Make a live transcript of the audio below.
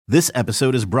This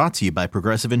episode is brought to you by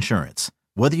Progressive Insurance.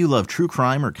 Whether you love true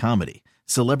crime or comedy,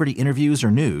 celebrity interviews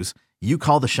or news, you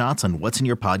call the shots on what's in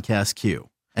your podcast queue.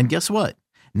 And guess what?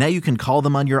 Now you can call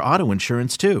them on your auto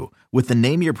insurance too with the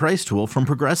Name Your Price tool from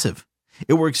Progressive.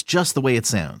 It works just the way it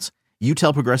sounds. You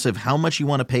tell Progressive how much you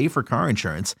want to pay for car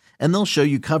insurance, and they'll show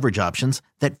you coverage options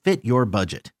that fit your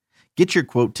budget. Get your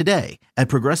quote today at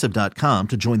Progressive.com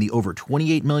to join the over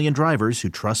 28 million drivers who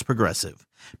trust Progressive.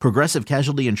 Progressive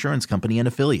Casualty Insurance Company and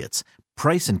Affiliates.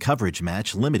 Price and coverage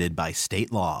match limited by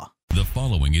state law. The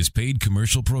following is paid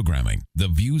commercial programming. The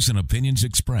views and opinions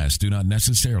expressed do not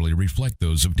necessarily reflect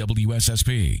those of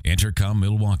WSSP, Intercom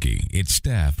Milwaukee, its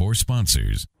staff, or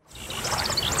sponsors.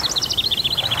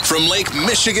 From Lake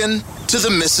Michigan to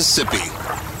the Mississippi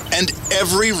and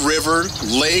every river,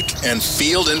 lake, and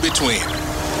field in between.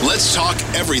 Let's talk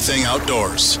everything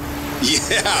outdoors.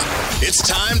 Yeah, it's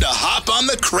time to hop on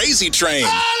the crazy train.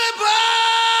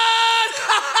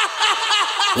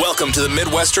 Welcome to the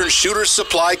Midwestern Shooter's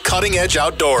Supply Cutting Edge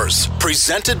Outdoors,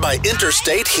 presented by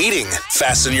Interstate Heating.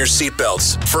 Fasten your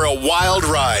seatbelts for a wild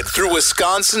ride through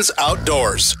Wisconsin's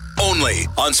outdoors. Only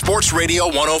on Sports Radio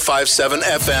 105.7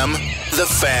 FM, The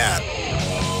Fan.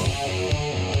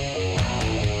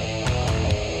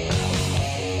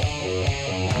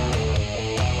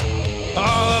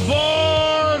 All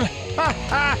aboard!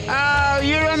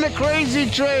 You're on the crazy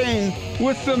train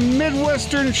with the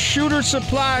Midwestern Shooter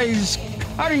Supplies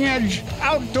Cutting Edge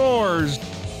Outdoors.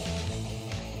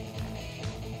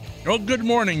 Well, good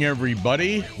morning,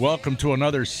 everybody. Welcome to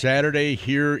another Saturday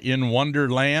here in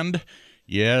Wonderland.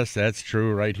 Yes, that's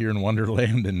true, right here in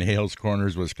Wonderland in Hales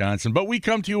Corners, Wisconsin. But we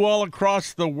come to you all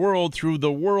across the world through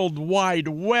the World Wide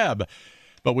Web.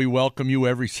 But we welcome you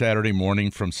every Saturday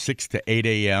morning from 6 to 8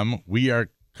 a.m. We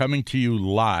are coming to you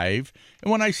live.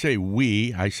 And when I say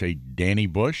we, I say Danny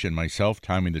Bush and myself,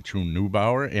 Tommy the True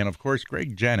Neubauer, and, of course,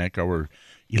 Greg Janik, our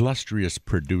illustrious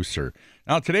producer.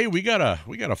 Now, today we got a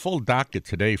full docket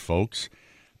today, folks.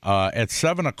 At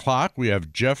 7 o'clock, we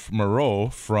have Jeff Moreau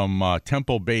from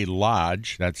Temple Bay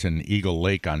Lodge. That's in Eagle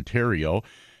Lake, Ontario.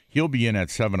 He'll be in at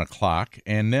 7 o'clock.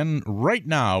 And then right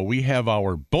now, we have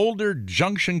our Boulder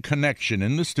Junction connection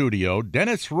in the studio,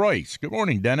 Dennis Royce. Good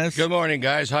morning, Dennis. Good morning,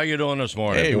 guys. How you doing this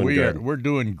morning? Hey, we're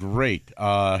doing great.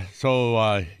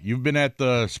 So you've been at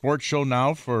the sports show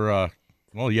now for, a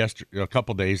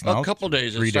couple days now. A couple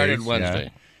days. It started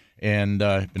Wednesday. Yeah. And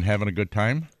been having a good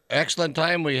time? Excellent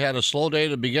time. We had a slow day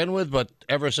to begin with, but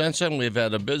ever since then, we've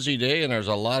had a busy day, and there's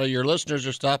a lot of your listeners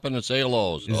are stopping to say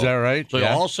hello. So, is that right? So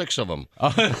yeah. All 6 of them.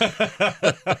 But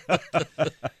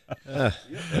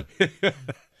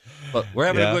we're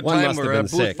having a good time. We're at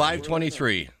booth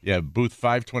 523. Yeah, booth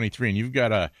 523, and you've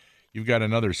got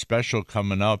another special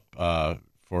coming up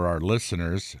for our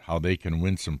listeners, how they can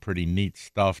win some pretty neat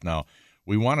stuff. Now,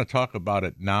 we want to talk about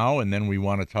it now, and then we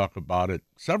want to talk about it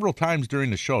several times during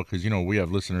the show because, we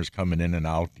have listeners coming in and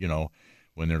out,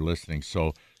 when they're listening.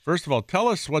 So, first of all, tell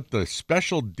us what the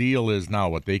special deal is now,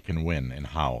 what they can win and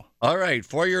how. All right,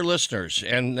 for your listeners,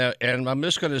 and I'm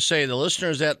just going to say the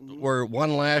listeners that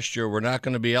won last year were not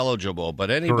going to be eligible,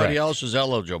 but anybody Correct. else is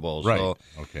eligible. Right, so,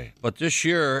 okay. But this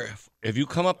year, if you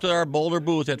come up to our Boulder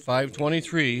booth at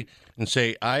 523 and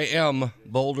say, I am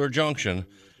Boulder Junction,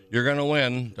 you're going to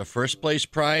win. The first place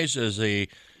prize is a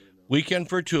weekend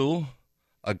for two,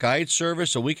 a guide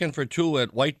service, a weekend for two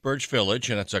at White Birch Village,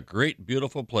 and it's a great,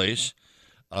 beautiful place.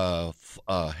 A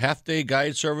half-day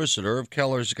guide service at Irv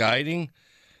Keller's Guiding.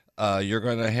 You're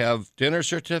going to have dinner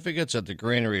certificates at the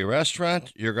Granary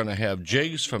Restaurant. You're going to have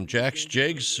jigs from Jack's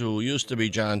Jigs, who used to be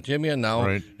John Timian, now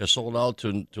is sold out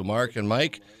to Mark and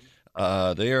Mike.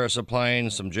 They are supplying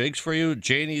some jigs for you.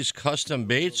 Janie's Custom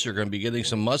Baits. You're going to be getting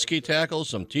some muskie tackles,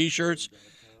 some T-shirts.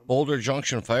 Boulder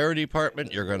Junction Fire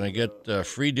Department. You're going to get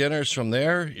free dinners from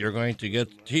there. You're going to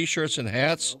get T-shirts and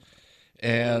hats.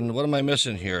 And what am I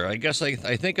missing here? I guess I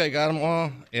think I got them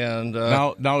all. And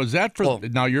now is that for?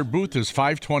 Now your booth is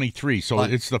 523. So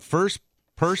it's the first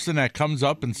person that comes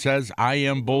up and says, I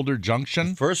am Boulder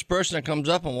Junction? First person that comes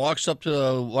up and walks up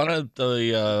to one of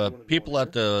the people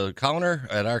at the counter,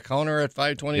 at our counter at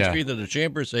 523 to the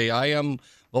chamber, say, I am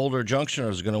Boulder Junction,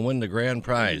 is going to win the grand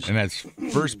prize. And that's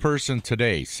first person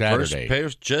today, Saturday.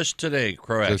 Just today,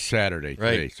 correct. Just Saturday,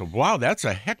 right. Today. So, wow, that's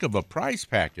a heck of a prize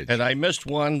package. And I missed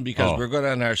one because we're going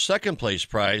on our second place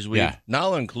prize. We've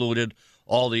now included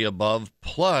all the above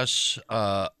plus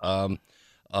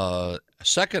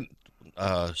second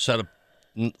set of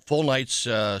full nights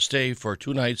stay for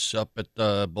 2 nights up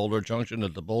at Boulder Junction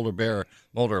at the Boulder Bear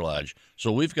Motor Lodge.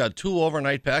 So we've got 2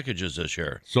 overnight packages this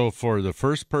year. So for the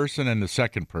first person and the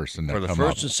second person that for the come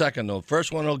first up. and second, the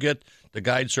first one will get the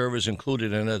guide service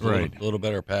included in it, a little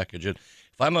better package.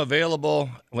 if I'm available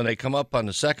when they come up on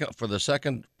the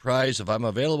second prize, if I'm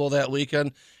available that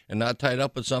weekend and not tied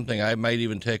up with something, I might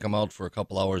even take them out for a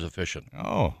couple hours of fishing.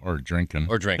 Oh, or drinking.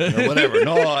 Or whatever.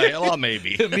 No, well,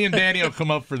 maybe. Me and Danny will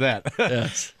come up for that.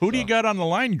 Yes. Who do you got on the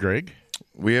line, Greg?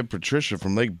 We have Patricia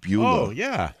from Lake Beulah. Oh,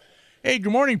 yeah. Hey,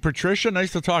 good morning, Patricia.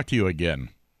 Nice to talk to you again.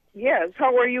 Yes,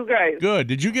 how are you guys? Good.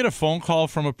 Did you get a phone call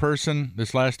from a person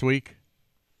this last week?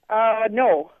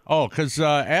 No. Oh, because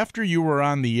after you were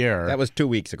on the air. That was 2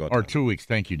 weeks ago. Or 2 weeks.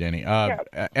 Thank you, Danny.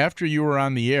 After you were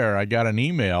on the air, I got an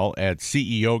email at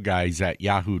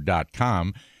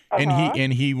ceoguys@yahoo.com,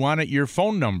 and he wanted your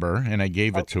phone number, and I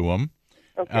gave it to him.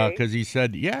 Okay. Because he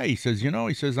said, he says,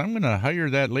 I'm going to hire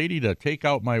that lady to take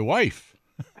out my wife.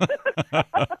 A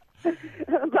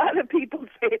lot of people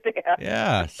say that.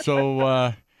 Yeah.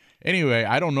 So, anyway,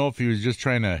 I don't know if he was just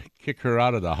trying to kick her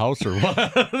out of the house or what.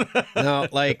 No,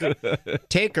 like,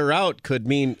 take her out could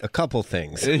mean a couple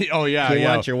things. Oh, yeah. You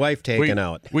want your wife taken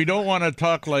out. We don't want to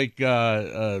talk like,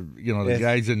 the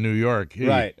guys in New York. Hey,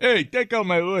 right. Hey, take out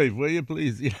my wife, will you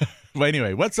please? But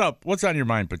anyway, what's up? What's on your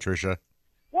mind, Patricia?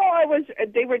 Well,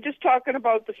 they were just talking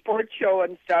about the sports show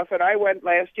and stuff, and I went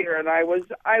last year, and I was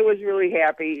really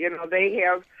happy. They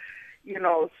have,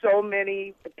 so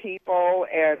many people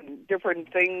and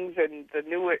different things and the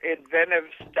new inventive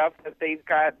stuff that they've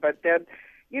got. But then,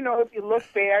 if you look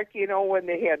back, when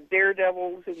they had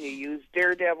Daredevils and you used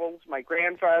Daredevils, my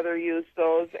grandfather used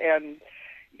those, and,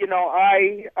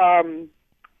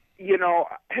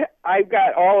 I've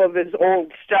got all of his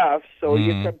old stuff, so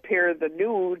you compare the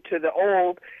new to the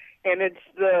old, and it's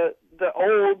the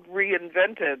old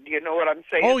reinvented, you know what I'm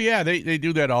saying? Oh, yeah, they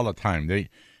do that all the time. They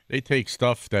take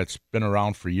stuff that's been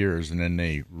around for years, and then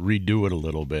they redo it a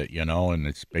little bit, and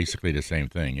it's basically the same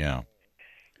thing, yeah.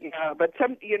 Yeah, but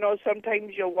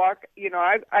sometimes you'll walk,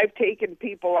 I've taken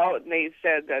people out, and they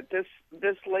said that this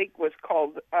lake was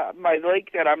called, my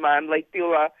lake that I'm on, Lake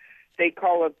Beulah, they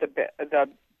call it the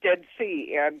Dead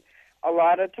Sea, and a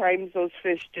lot of times those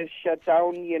fish just shut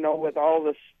down, with all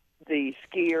the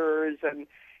skiers and,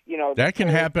 that can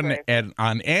happen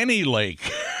on any lake.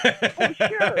 Oh,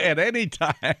 sure. At any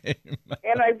time.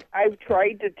 And I've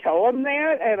tried to tell them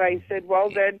that, and I said, well,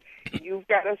 then you've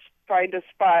got to find a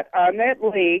spot on that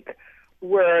lake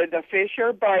where the fish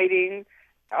are biting,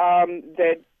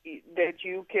 that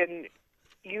you can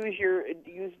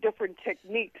use different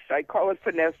techniques. I call it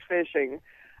finesse fishing.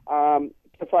 To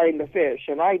find the fish,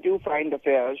 and I do find the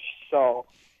fish, so,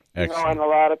 and a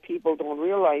lot of people don't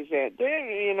realize that.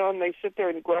 And they sit there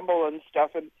and grumble and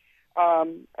stuff, and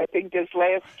I think this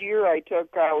last year I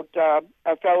took out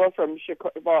a fella from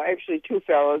Chicago, well, actually two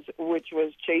fellas, which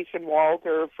was Chase and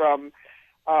Walter from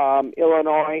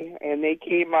Illinois, and they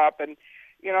came up, and,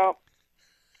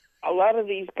 a lot of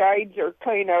these guides are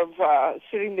kind of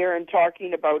sitting there and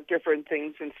talking about different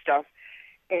things and stuff,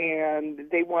 and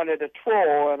they wanted a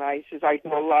troll, and I says, I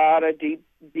do a lot of deep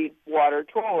water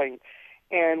trolling.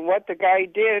 And what the guy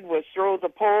did was throw the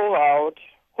pole out,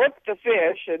 hook the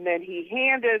fish, and then he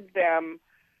handed them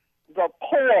the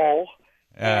pole.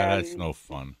 That's no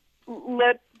fun.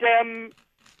 Let them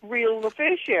reel the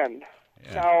fish in.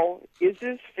 Yeah. Now, is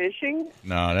this fishing?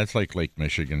 No, that's like Lake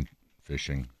Michigan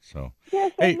fishing. So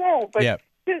yes, I know, but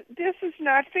this is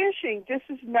not fishing. This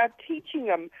is not teaching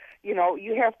them.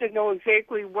 You have to know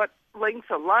exactly what length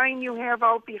of line you have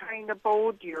out behind the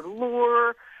boat, your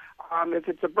lure. If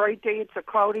it's a bright day, it's a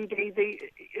cloudy day.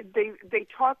 They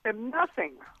taught them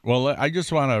nothing. Well, I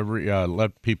just want to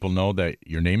let people know that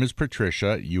your name is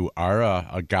Patricia. You are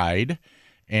a guide,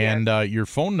 and your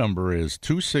phone number is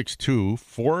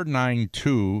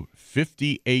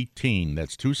 262-492-5018.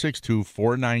 That's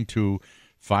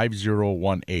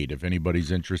 262-492-5018. If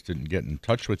anybody's interested in getting in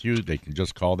touch with you, they can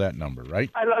just call that number,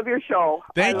 right? I love your show.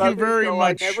 Thank you very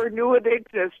much. I never knew it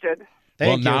existed.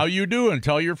 Now you do, and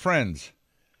tell your friends.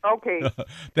 Okay.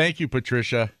 Thank you,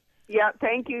 Patricia. Yeah,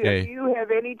 thank you. Okay. If you have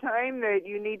any time that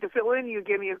you need to fill in, you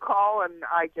give me a call, and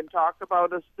I can talk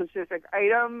about a specific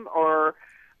item or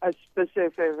a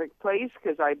specific place,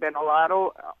 because I've been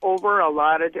over a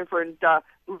lot of different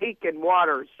lake and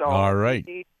water. So all right.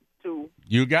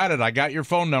 You got it. I got your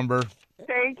phone number.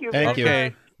 Thank you.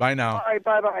 Okay. Bye now. All right.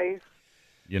 Bye-bye.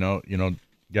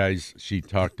 Guys, she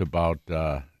talked about,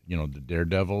 the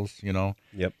Daredevils,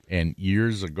 Yep. And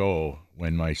years ago,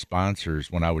 when I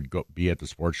would go be at the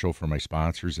sports show for my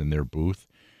sponsors in their booth,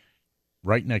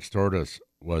 right next door to us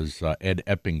was Ed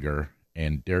Eppinger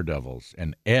and Daredevils.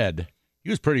 And Ed, he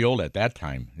was pretty old at that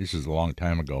time. This is a long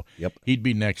time ago. Yep. He'd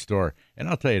be next door. And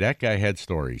I'll tell you, that guy had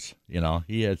stories.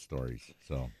 He had stories.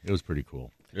 So it was pretty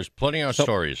cool. There's plenty of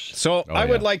stories. So I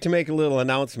would like to make a little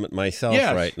announcement myself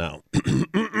right now.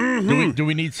 Do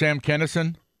we need Sam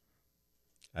Kennison?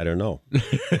 I don't know.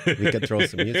 We could throw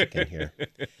some music in here.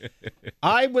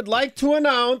 I would like to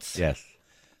announce Yes.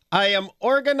 I am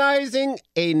organizing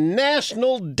a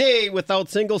national day without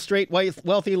single straight white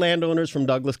wealthy landowners from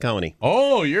Douglas County.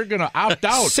 Oh, you're going to opt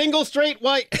out. Single straight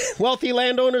white wealthy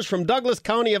landowners from Douglas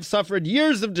County have suffered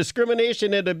years of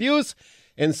discrimination and abuse,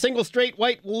 and single straight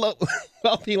white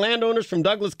wealthy landowners from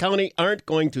Douglas County aren't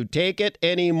going to take it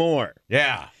anymore.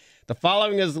 Yeah. The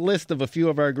following is a list of a few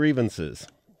of our grievances.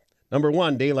 Number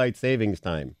 1, daylight savings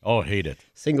time. Oh, hate it.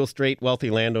 Single straight wealthy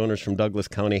landowners from Douglas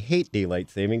County hate daylight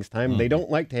savings time. They don't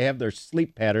like to have their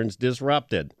sleep patterns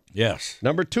disrupted. Yes.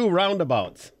 Number 2,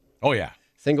 roundabouts. Oh, yeah.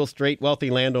 Single straight wealthy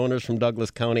landowners from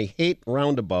Douglas County hate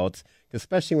roundabouts,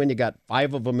 especially when you got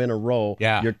 5 of them in a row.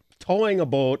 Yeah. You're towing a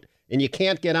boat and you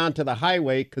can't get onto the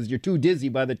highway because you're too dizzy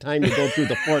by the time you go through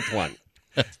the 4th one.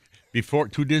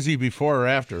 Too dizzy before or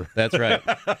after. That's right.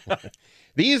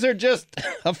 These are just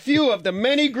a few of the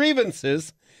many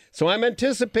grievances, so I'm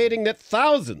anticipating that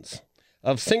thousands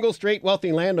of single straight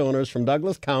wealthy landowners from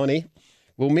Douglas County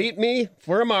will meet me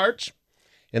for a march,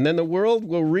 and then the world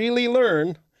will really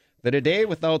learn that a day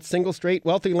without single straight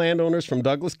wealthy landowners from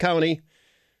Douglas County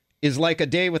is like a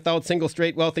day without single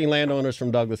straight wealthy landowners from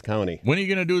Douglas County. When are you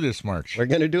going to do this march? We're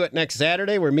going to do it next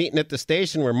Saturday. We're meeting at the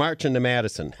station. We're marching to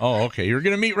Madison. Oh, okay. You're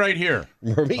going to meet right here.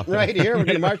 We're meeting right here. We're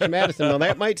going to march to Madison. Now,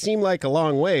 that might seem like a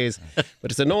long ways,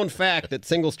 but it's a known fact that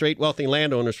single straight wealthy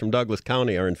landowners from Douglas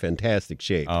County are in fantastic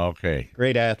shape. Oh, okay.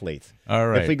 Great athletes. All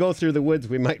right. If we go through the woods,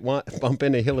 we might bump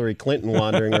into Hillary Clinton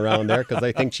wandering around there because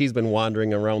I think she's been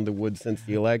wandering around the woods since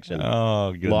the election.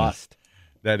 Oh, goodness. Lost.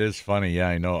 That is funny. Yeah,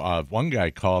 I know. One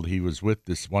guy called. He was with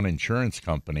this one insurance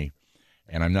company,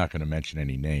 and I'm not going to mention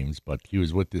any names, but he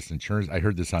was with this insurance. I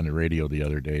heard this on the radio the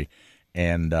other day,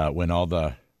 and when all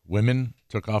the women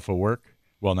took off of work,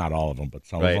 well, not all of them, but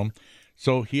some of them,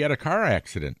 so he had a car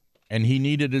accident, and he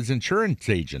needed his insurance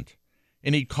agent,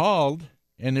 and he called,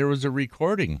 and there was a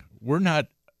recording. We're not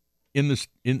in this.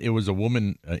 It was a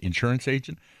woman insurance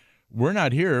agent. We're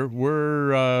not here.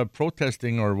 We're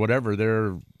protesting or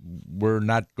whatever. We're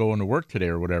not going to work today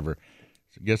or whatever.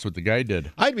 So guess what the guy did?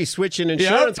 I'd be switching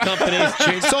insurance companies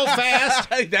so fast.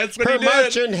 That's what her he did.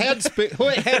 marching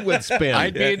head would spin.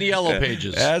 I'd be in the yellow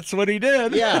pages. That's what he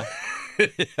did. Yeah.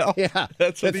 Yeah.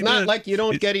 That's what It's he not did. like you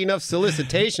don't get enough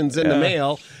solicitations in the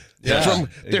mail. Yeah,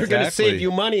 They're going to save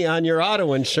you money on your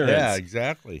auto insurance. Yeah,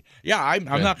 exactly. Yeah, I'm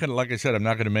not going to, like I said, I'm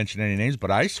not going to mention any names, but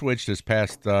I switched this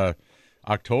past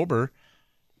October.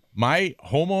 My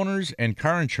homeowners and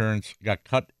car insurance got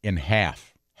cut in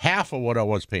half. Half of what I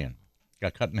was paying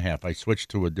got cut in half. I switched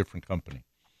to a different company.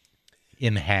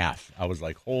 In half. I was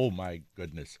like, oh my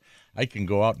goodness. I can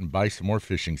go out and buy some more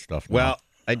fishing stuff now. Well,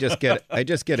 I just get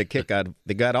a kick out.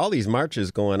 They got all these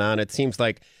marches going on. It seems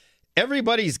like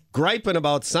everybody's griping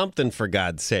about something, for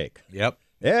God's sake. Yep.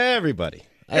 Everybody.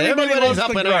 Everybody Everybody's loves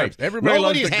up to in gripe. arms. Everybody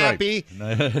loves Nobody's to happy.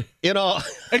 gripe. You know.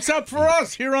 Except for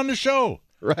us here on the show.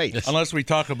 Right. Unless we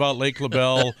talk about Lake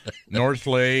LaBelle, North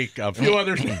Lake, a few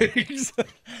other things.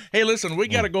 Hey, listen, we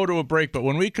got to go to a break, but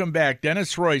when we come back,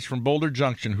 Dennis Royce from Boulder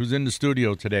Junction, who's in the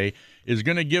studio today, is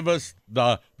going to give us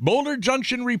the Boulder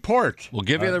Junction report. We'll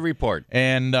give you the report.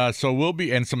 And so we'll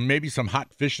be, and maybe some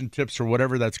hot fishing tips or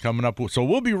whatever that's coming up. So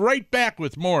we'll be right back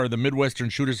with more of the Midwestern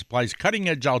Shooter Supplies Cutting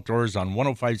Edge Outdoors on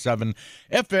 105.7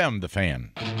 FM, The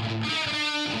Fan.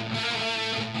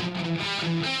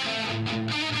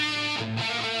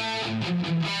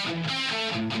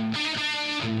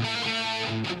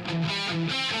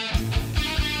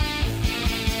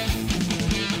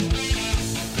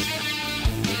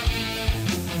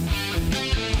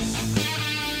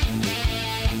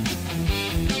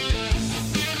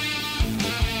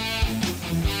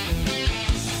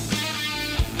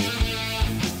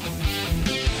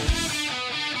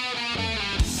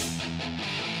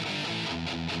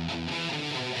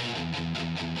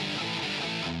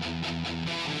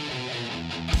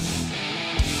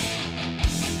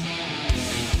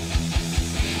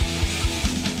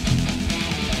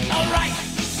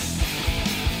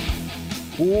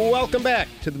 Welcome back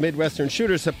to the Midwestern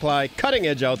Shooter Supply Cutting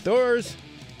Edge Outdoors.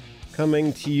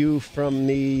 Coming to you from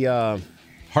the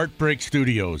Heartbreak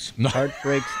Studios.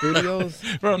 Heartbreak Studios?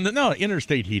 From the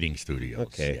Interstate Heating Studios.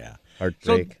 Okay. Yeah.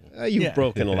 Heartbreak. So, you've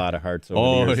broken a lot of hearts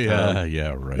over the years. Tom.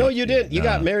 yeah, right. No, you didn't. You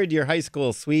got married to your high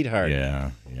school sweetheart.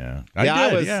 Yeah.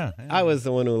 I was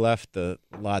the one who left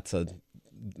lots of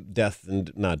death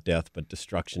and not death, but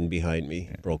destruction behind me.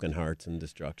 Yeah. Broken hearts and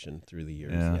destruction through the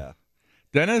years. Yeah.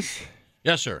 Dennis?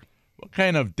 Yes, sir. What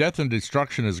kind of death and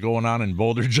destruction is going on in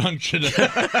Boulder Junction?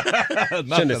 Shouldn't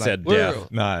have said death.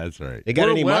 No, that's right. They got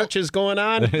any marches going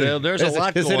on? There's a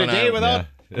lot going on. Is it a day without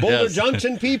Boulder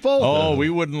Junction people. Oh, we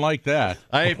wouldn't like that.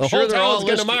 I'm The sure whole they're all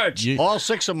town's gonna listening. march. All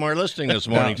 6 of them are listening this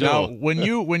morning, too. Now, when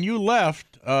you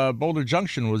left Boulder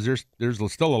Junction,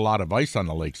 there's still a lot of ice on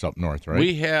the lakes up north, right?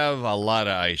 We have a lot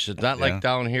of ice. It's not like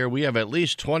down here. We have at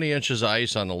least 20 inches of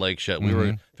ice on the lake yet. We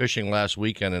were fishing last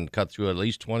weekend and cut through at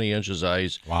least 20 inches of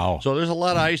ice. Wow. So there's a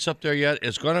lot of ice up there yet.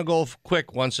 It's going to go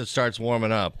quick once it starts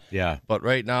warming up. Yeah. But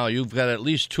right now, you've got at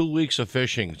least 2 weeks of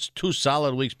fishing. It's 2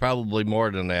 solid weeks, probably more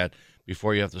than that,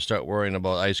 before you have to start worrying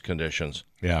about ice conditions.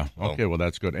 Yeah. Okay. Well,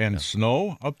 that's good. And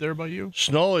snow up there by you?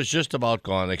 Snow is just about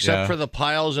gone, except for the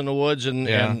piles in the woods and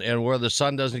where the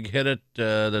sun doesn't hit it.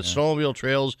 The snowmobile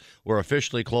trails were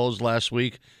officially closed last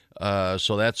week,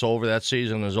 so that's over. That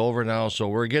season is over now. So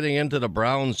we're getting into the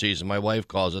brown season. My wife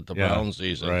calls it the brown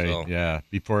season. Right. So. Yeah.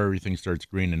 Before everything starts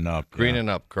greening up. Greening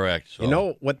up, correct. So. You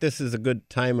know what this is a good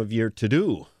time of year to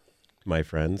do, my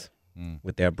friends,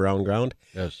 with that brown ground?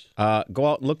 Yes. Go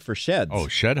out and look for sheds. Oh,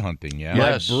 shed hunting, yeah. My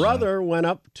Yes. brother went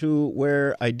up to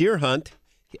where I deer hunt.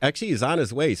 Actually, he's on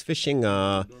his way. He's fishing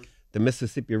the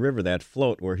Mississippi River, that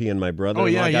float where he and my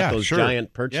brother got those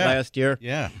giant perch last year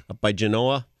up by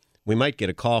Genoa. We might get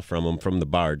a call from him from the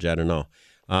barge. I don't know.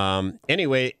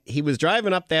 Anyway, he was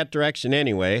driving up that direction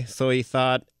anyway, so he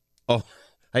thought,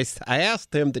 I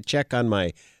asked him to check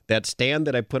on that stand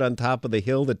that I put on top of the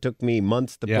hill that took me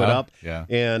months to put up,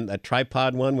 and a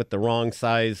tripod one with the wrong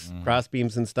size cross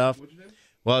beams and stuff.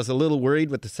 Well, I was a little worried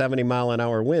with the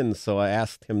 70-mile-an-hour winds, so I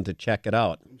asked him to check it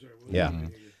out.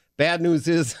 Bad news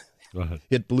is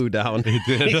it blew down. It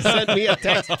did. He sent me a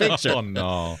text picture. Oh,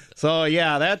 no. So,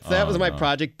 that was my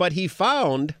project. But he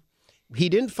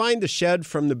didn't find the shed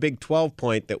from the big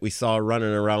 12-point that we saw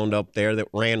running around up there that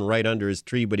ran right under his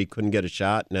tree, but he couldn't get a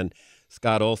shot. And then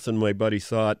Scott Olson, my buddy,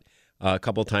 saw it a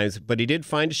couple times. But he did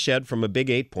find a shed from a big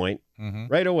 8-point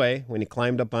right away when he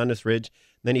climbed up on this ridge.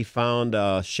 Then he found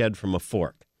a shed from a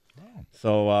fork.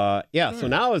 So, so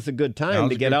now is a good time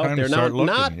to get out there. Now,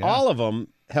 not all of them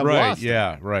have lost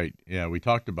it. Right. Yeah, we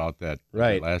talked about that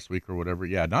last week or whatever.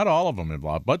 Yeah, not all of them have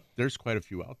lost, but there's quite a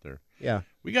few out there. Yeah.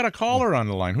 We got a caller on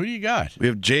the line. Who do you got? We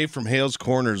have Jay from Hales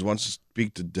Corners wants to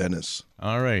speak to Dennis.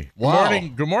 All right. Wow.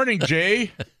 Good morning,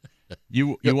 Jay.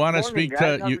 You want to speak guys.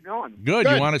 to How's you? it going? Good.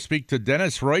 You want to speak to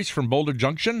Dennis Royce from Boulder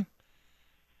Junction?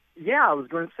 Yeah, I was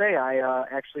going to say I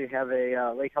actually have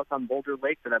a lake house on Boulder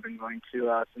Lake that I've been going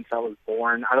to since I was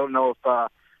born. I don't know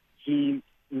if he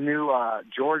knew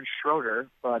George Schroeder,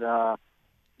 but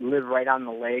lived right on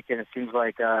the lake, and it seems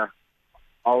like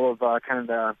all of kind of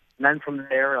the men from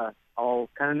there all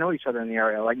kind of know each other in the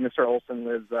area. Like Mr. Olson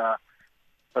lives,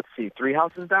 3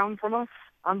 houses down from us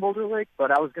on Boulder Lake. But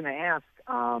I was going to ask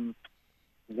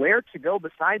where to go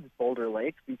besides Boulder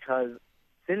Lake, because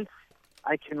since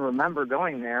I can remember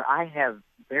going there, I have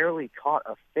barely caught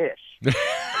a fish.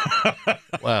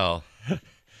 Well,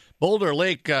 Boulder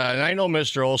Lake, and I know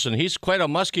Mr. Olson, he's quite a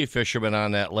musky fisherman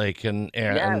on that lake. And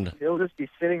he'll just be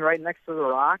sitting right next to the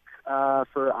rock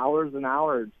for hours and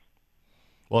hours.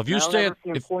 Well, if you stay never see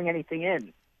him pulling anything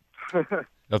in.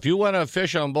 If you want to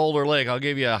fish on Boulder Lake, I'll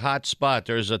give you a hot spot.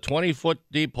 There's a 20-foot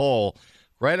deep hole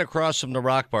right across from the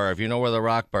rock bar, if you know where the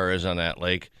rock bar is on that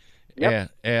lake.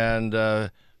 Yep.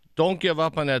 And don't give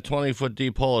up on that 20-foot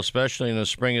deep hole, especially in the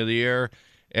spring of the year.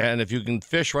 And if you can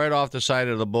fish right off the side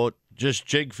of the boat, just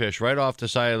jig fish right off the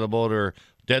side of the boat or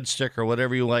dead stick or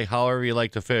whatever you like, however you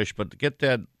like to fish. But get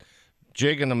that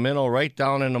jig in the minnow right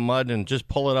down in the mud and just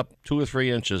pull it up 2 or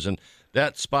 3 inches. And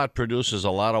that spot produces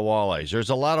a lot of walleyes. There's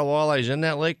a lot of walleyes in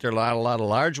that lake. There are a lot of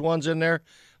large ones in there,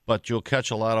 but you'll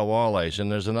catch a lot of walleyes.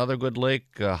 And there's another good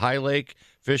lake, High Lake,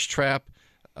 Fish Trap,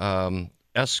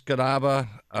 Escanaba.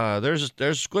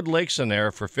 There's good lakes in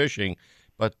there for fishing,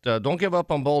 but don't give up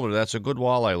on Boulder. That's a good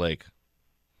walleye lake.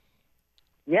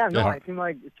 Yeah, no, it seems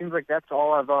like that's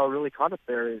all I've really caught up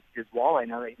there is walleye.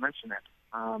 Now that you mention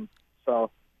it,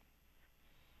 so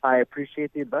I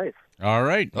appreciate the advice. All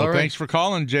right. Well, thanks for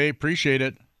calling, Jay. Appreciate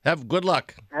it. Have good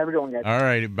luck. Have a good one, guys. All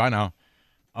right. Bye now.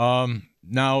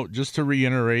 Now, just to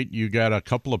reiterate, you got a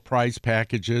couple of prize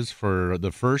packages for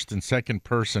the first and second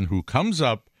person who comes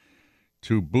up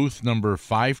to booth number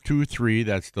 523.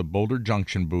 That's the Boulder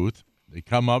Junction booth. They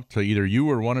come up to either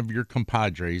you or one of your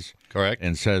compadres. Correct.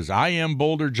 And says, I am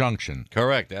Boulder Junction.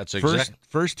 Correct. That's exact.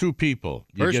 First 2 people.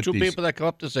 People that come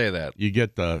up to say that. You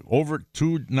get the over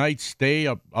 2-night stay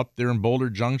up there in Boulder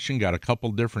Junction. Got a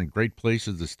couple different great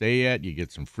places to stay at. You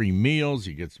get some free meals.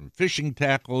 You get some fishing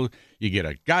tackle. You get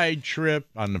a guide trip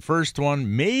on the first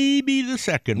one. Maybe the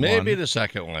second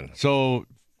one. So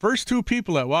first 2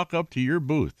 people that walk up to your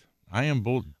booth. I am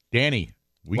Boulder. Danny.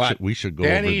 We should go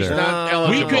Danny's over there. Not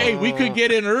eligible. We could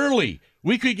get in early.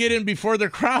 We could get in before the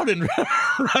crowd and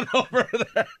run over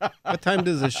there. What time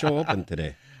does the show open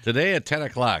today? Today at 10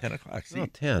 o'clock. 10 o'clock. See,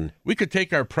 10. we could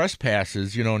take our press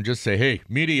passes, and just say, hey,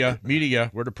 media,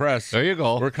 we're the press. There you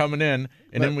go. We're coming in.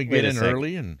 And then we get in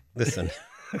early. And Listen,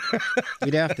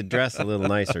 we'd have to dress a little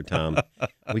nicer, Tom.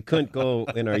 We couldn't go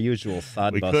in our usual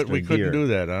sodbuster we couldn't gear. do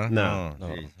that, huh? No.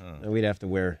 Oh, geez, huh. And we'd have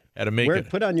to Had to make it.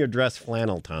 put on your dress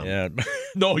flannel, Tom. Yeah.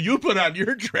 No, you put on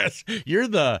your dress. You're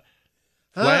the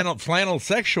flannel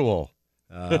sexual.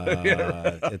 You're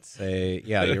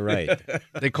right.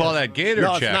 They call that gator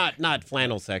No, check. it's not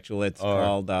flannel sexual. It's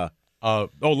called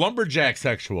lumberjack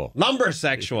sexual. lumber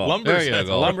sexual. There you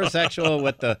go. Lumber sexual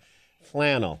with the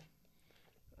flannel.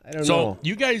 I don't know. So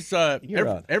you guys,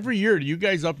 every year, do you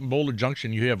guys up in Boulder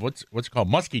Junction, you have what's called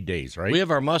Muskie Days, right? We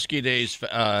have our Muskie Days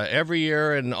every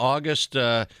year in August.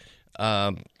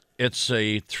 It's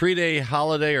a 3-day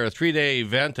holiday or a 3-day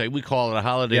event. We call it a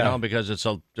holiday now because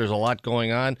there's a lot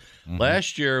going on. Mm-hmm.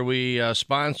 Last year, we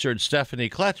sponsored Stephanie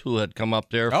Klett, who had come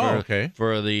up there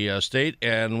for the state,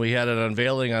 and we had an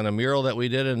unveiling on a mural that we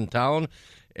did in town,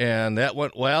 and that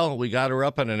went well. We got her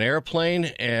up in an airplane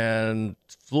and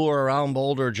flew her around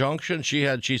Boulder Junction. She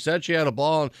said she had a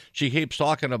ball, and she keeps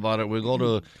talking about it. We go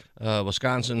to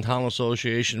Wisconsin Town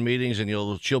Association meetings,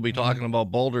 and she'll be talking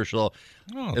about Boulder. So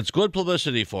it's good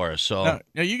publicity for us. So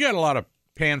now you got a lot of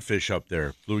panfish up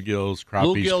there, bluegills,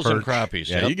 crappies, bluegills, perch. and crappies.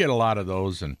 Yeah, you get a lot of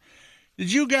those. And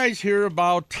did you guys hear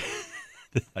about?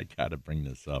 I got to bring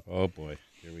this up. Oh boy,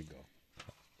 here we go.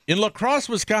 In La Crosse,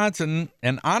 Wisconsin,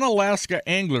 an Onalaska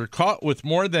angler caught with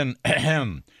more than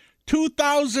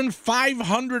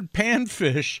 2,500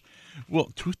 panfish.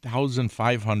 Well,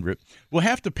 2,500 will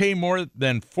have to pay more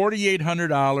than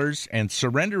 $4,800 and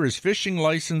surrender his fishing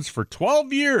license for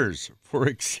 12 years for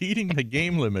exceeding the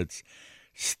game limits.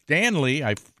 Stanley,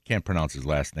 I can't pronounce his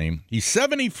last name. He's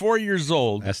 74 years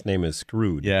old. Last name is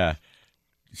Screwed. Yeah.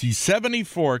 He's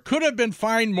 74. Could have been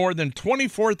fined more than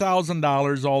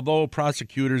 $24,000, although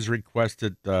prosecutors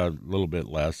requested a little bit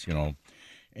less,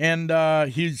 And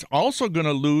he's also going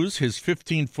to lose his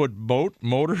 15-foot boat,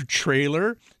 motor,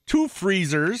 trailer, 2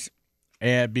 freezers,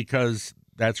 because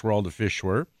that's where all the fish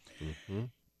were. Mm-hmm.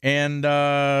 And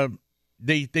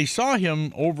they saw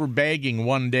him over bagging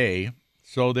one day,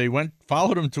 so they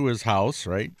followed him to his house,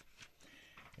 right?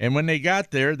 And when they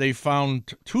got there, they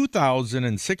found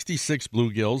 2,066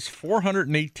 bluegills,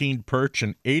 418 perch,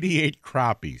 and 88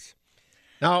 crappies.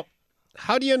 Now,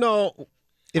 how do you know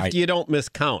if you don't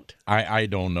miscount? I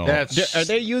don't know. Are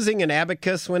they using an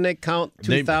abacus when they count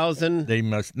 2,000? They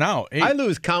must. Now, hey, I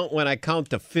lose count when I count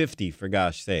to 50, for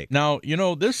gosh sake. Now,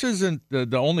 this isn't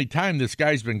the only time this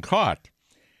guy's been caught.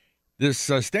 This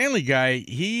Stanley guy,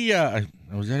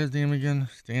 was that his name again?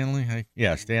 Stanley?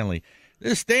 Stanley.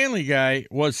 This Stanley guy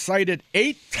was cited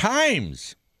 8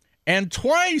 times and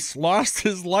twice lost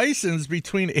his license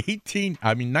between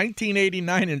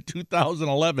 1989 and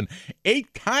 2011.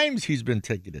 8 times he's been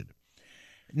ticketed.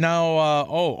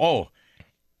 Now,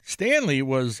 Stanley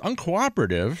was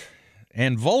uncooperative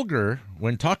and vulgar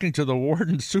when talking to the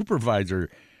warden supervisor,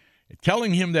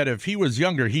 telling him that if he was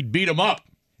younger, he'd beat him up.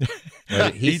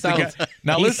 He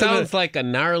sounds like a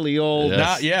gnarly old,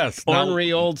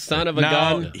 ornery old son of a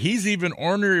gun. He's even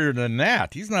ornerier than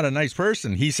that. He's not a nice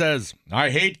person. He says, I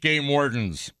hate game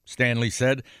wardens, Stanley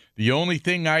said. The only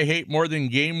thing I hate more than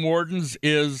game wardens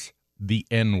is the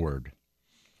N-word.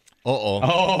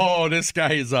 Oh, this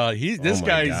guy is he's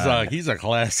a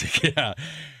classic. Yeah.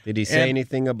 Did he say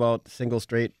anything about single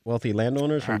straight wealthy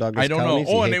landowners from Douglas County? I don't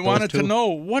know. And they wanted to know,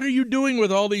 what are you doing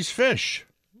with all these fish?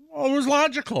 Well, it was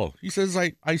logical. He says,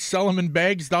 I sell them in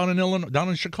bags down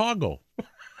in Chicago.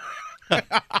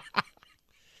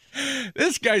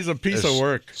 This guy's a piece of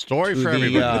work. Story for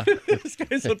everybody. This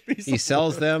guy's a piece He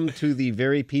sells them to the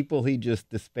very people he just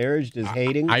disparaged as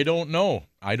hating? I don't know.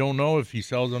 I don't know if he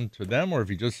sells them to them or if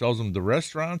he just sells them to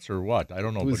restaurants or what. I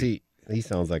don't know. Who's he? He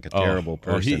sounds like a terrible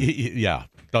person.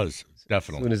 Does.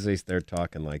 Definitely. As soon as they start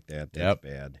talking like that, that's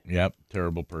bad. Yep,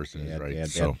 terrible person is right.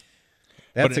 Bad.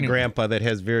 That's a grandpa that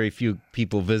has very few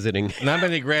people visiting. Not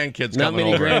many grandkids. Not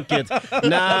many grandkids.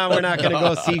 Nah, we're not going to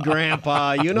go see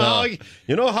Grandpa. You know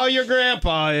how your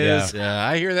grandpa is. Yeah,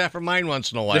 I hear that from mine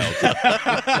once in a while.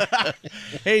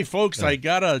 Hey, folks, I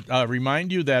gotta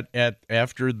remind you that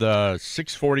after the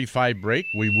 6:45 break,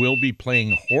 we will be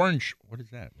playing What is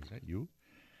that? Was that you?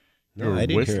 No, I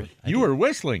didn't hear. You were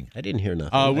whistling. I didn't hear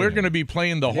nothing. We're going to be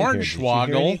playing the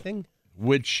Hornswoggle.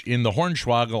 Which in the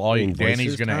Hornswoggle,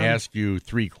 Danny's going to ask you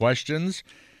 3 questions,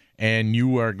 and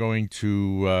you are going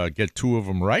to get 2 of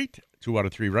them right, 2 out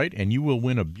of 3 right, and you will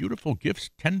win a beautiful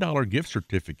 $10 gift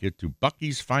certificate to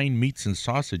Bucky's Fine Meats and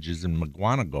Sausages in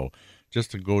McGuanago just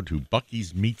to go to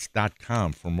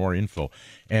buckysmeats.com for more info.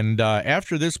 And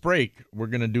after this break, we're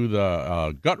going to do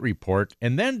the gut report.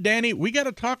 And then, Danny, we got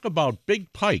to talk about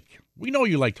Big Pike. We know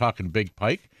you like talking Big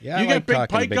Pike. Yeah, you I like got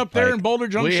Big Pike up there in Boulder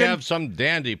Junction? We have some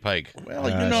dandy pike. Well,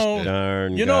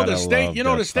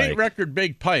 the state record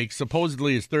Big Pike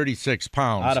supposedly is 36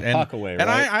 pounds. Out of Puckaway, right?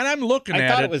 And I'm looking at it. I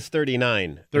thought it was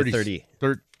 39 or 30.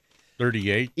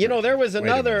 38. There was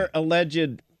another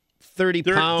alleged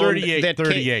 30-pound.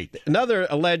 38. Another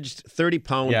alleged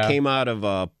 30-pound came out of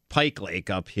a Pike Lake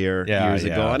up here years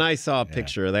ago, and I saw a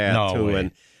picture of that too.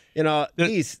 Way. And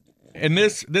And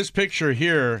this picture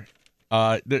here,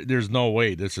 there's no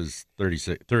way this is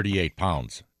 38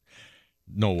 pounds.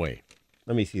 No way.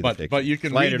 Let me see the picture. But you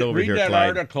can read that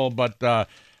Clyde. article. But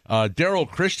Daryl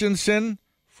Christensen,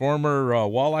 former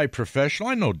walleye professional.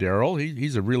 I know Daryl.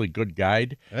 He's a really good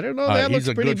guide. I don't know. That he's looks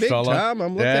a pretty good big, fella. Tom.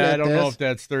 I'm looking at I don't this. know if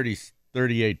that's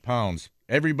 38 pounds.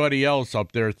 Everybody else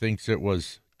up there thinks it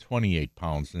was 28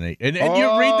 pounds. And you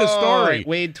read the story. It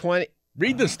weighed 20.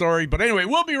 Read the story. But anyway,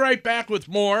 we'll be right back with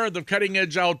more of the Cutting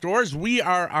Edge Outdoors. We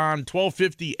are on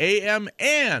 1250 AM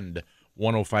and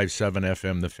 105.7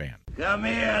 FM, The Fan. Come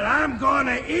here, I'm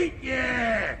gonna eat you.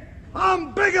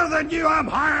 I'm bigger than you. I'm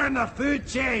higher in the food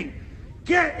chain.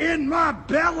 Get in my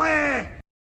belly.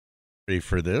 Ready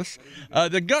for this?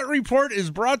 The Gut Report is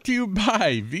brought to you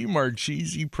by V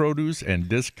Marchese Produce and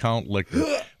Discount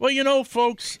Liquor. Well,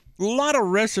 folks, a lot of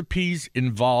recipes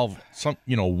involve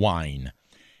wine.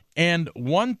 And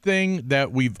one thing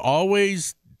that we've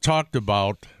always talked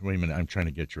about, wait a minute, I'm trying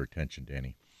to get your attention,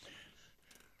 Danny.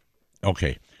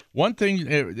 Okay. One thing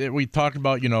that we talked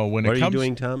about, when what it comes... What are you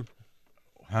doing, Tom?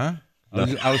 Huh?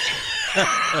 I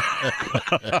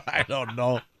don't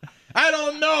know. I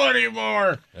don't know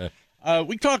anymore.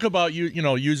 We talk about,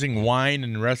 using wine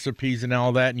and recipes and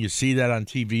all that, and you see that on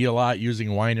TV a lot,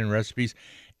 using wine and recipes.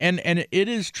 And it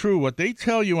is true what they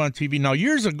tell you on TV. Now,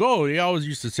 years ago, they always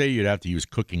used to say you'd have to use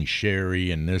cooking sherry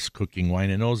and this cooking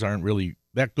wine, and those aren't really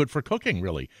that good for cooking,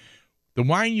 really. The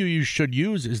wine you should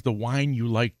use is the wine you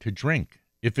like to drink.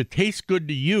 If it tastes good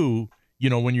to you,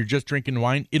 when you're just drinking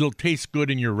wine, it'll taste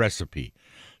good in your recipe.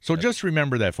 So just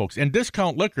remember that, folks. And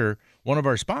Discount Liquor, one of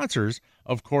our sponsors,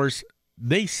 of course,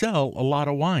 they sell a lot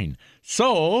of wine.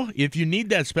 So if you need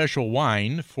that special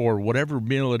wine for whatever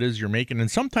meal it is you're making, and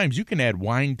sometimes you can add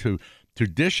wine to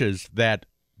dishes that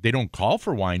they don't call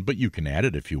for wine, but you can add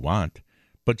it if you want.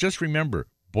 But just remember,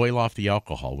 boil off the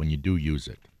alcohol when you do use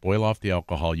it. Boil off the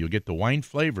alcohol. You'll get the wine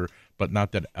flavor, but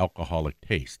not that alcoholic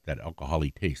taste,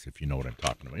 if you know what I'm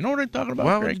talking about. You know what I'm talking about,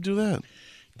 Why Greg? would you do that?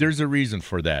 There's a reason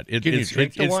for that. Can you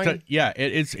drink the wine?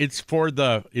 It's for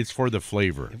the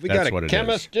flavor. Have we That's got what a it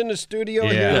chemist is. in the studio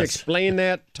Yes. here to explain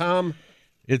that, Tom?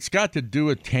 It's got to do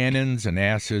with tannins and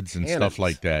acids and stuff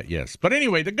like that, yes. But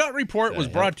anyway, the Gut Report was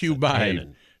brought to you by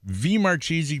V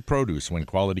Marchese Produce. When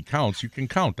quality counts, you can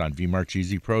count on V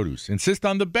Marchese Produce. Insist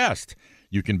on the best.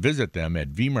 You can visit them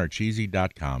at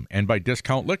vmarchese.com, and by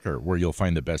Discount Liquor, where you'll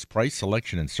find the best price,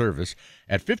 selection, and service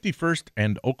at 51st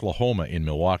and Oklahoma in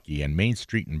Milwaukee and Main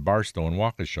Street in Barstow and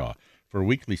Waukesha. For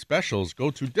weekly specials,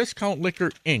 go to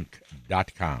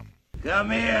discountliquorinc.com.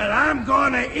 Come here, I'm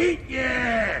gonna eat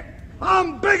you.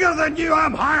 I'm bigger than you.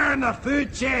 I'm higher in the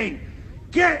food chain.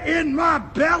 Get in my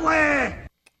belly.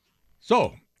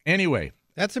 So, anyway.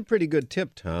 That's a pretty good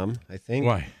tip, Tom, I think.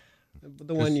 Why?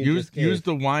 The one you just gave. Use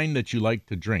the wine that you like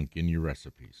to drink in your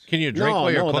recipes. Can you drink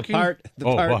while you're cooking?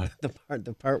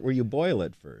 The part where you boil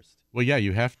it first. Well, yeah,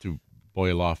 you have to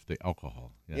boil off the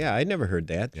alcohol. Yeah, I never heard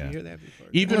that. Did you hear that before?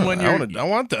 Even when you're, I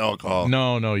want the alcohol.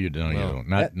 No, you don't. You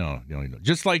don't. You don't.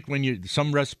 Just like when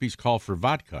some recipes call for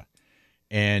vodka,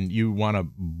 and you want to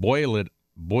boil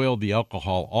the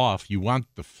alcohol off. You want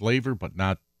the flavor, but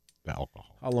not the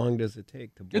alcohol. How long does it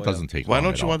take to boil? It doesn't take. Why long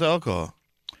don't at you all. want the alcohol?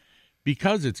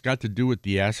 Because it's got to do with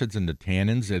the acids and the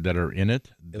tannins that are in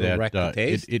it. It'll wreck the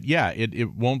taste?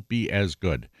 It won't be as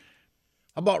good.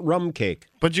 How about rum cake?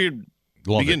 But you're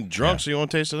getting drunk, so you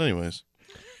won't taste it anyways.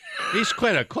 He's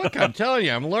quite a cook, I'm telling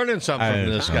you. I'm learning something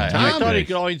from this guy. I thought he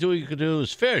could do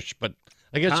is fish, but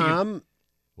I guess Tom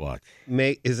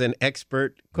is an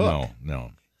expert cook. No.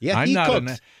 Yeah, he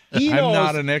cooks. I'm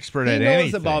not an expert at anything. He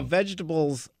knows about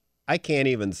vegetables I can't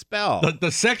even spell.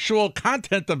 The sexual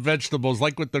content of vegetables,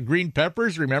 like with the green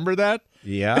peppers, remember that?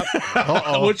 Yeah.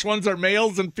 Which ones are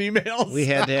males and females? We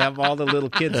had to have all the little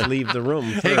kids leave the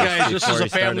room first. Hey, guys, this is a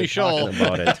family show.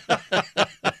 About it.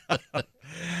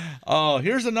 Oh,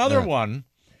 here's another one.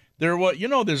 There was,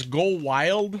 this Go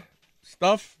Wild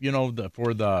stuff,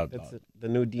 for the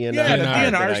new DNR. Yeah,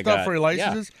 the DNR stuff for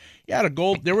licenses. Yeah,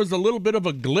 there was a little bit of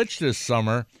a glitch this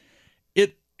summer.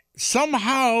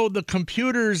 somehow the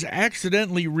computers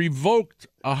accidentally revoked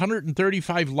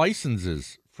 135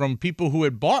 licenses from people who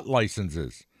had bought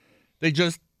licenses. They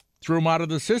just threw them out of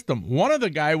the system. One of the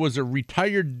guy was a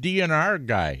retired DNR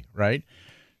guy, right?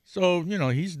 So,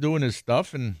 he's doing his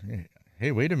stuff, and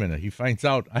hey, wait a minute. He finds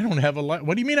out I don't have a license.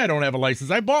 What do you mean I don't have a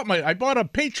license? I bought a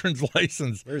patron's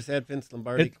license. Where's that Vince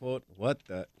Lombardi quote? What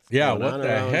the? Yeah, what the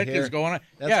heck is going on?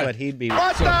 That's what he'd be.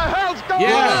 What the hell's going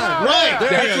on? Right.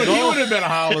 That's what he would have been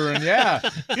hollering. Yeah,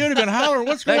 he would have been hollering.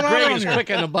 What's going on? That Greg is here?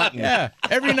 clicking a button. Yeah.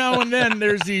 Every now and then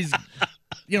there's these.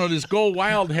 This Go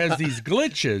Wild has these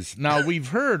glitches. Now, we've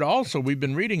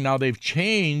been reading now they've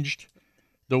changed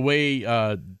the way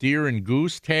deer and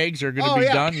goose tags are going to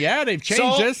be done. Yeah, they've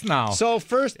changed this now. So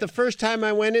the first time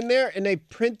I went in there and they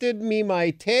printed me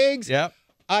my tags,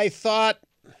 I thought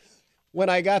when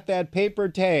I got that paper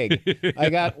tag, I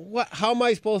got, how am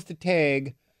I supposed to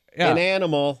tag an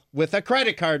animal with a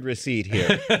credit card receipt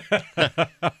here?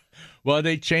 Well,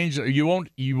 they changed. You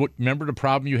remember the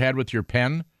problem you had with your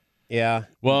pen? Yeah.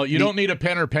 Well, you don't need a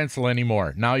pen or pencil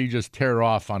anymore. Now you just tear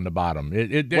off on the bottom.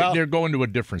 They're going to a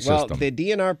different system. Well, the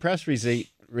DNR press release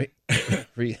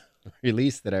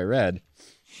that I read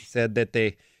said that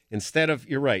they, instead of,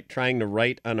 you're right, trying to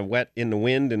write on in the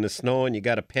wind and the snow, and you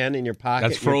got a pen in your pocket.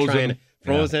 That's frozen.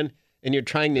 And you're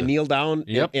trying to kneel down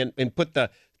and put the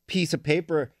piece of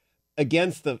paper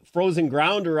against the frozen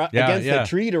ground or against the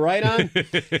tree to write on,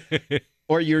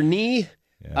 or your knee.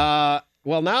 Yeah.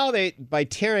 Well, now by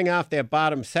tearing off that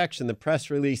bottom section, the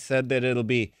press release said that it'll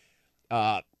be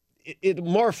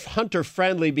more hunter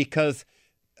friendly because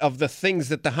of the things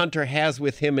that the hunter has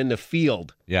with him in the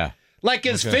field. Yeah. Like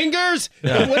his fingers?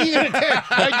 Yeah. What are you going to tear?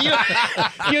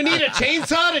 You need a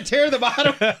chainsaw to tear the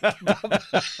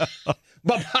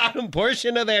bottom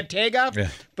portion of that tag off? Yeah.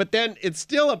 But then it's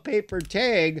still a paper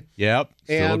tag. Yep.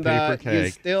 Still a paper tag.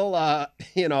 You still,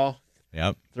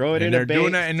 Yep. Throw it in a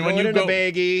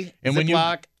baggie. And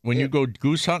when you go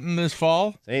goose hunting this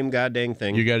fall, same goddamn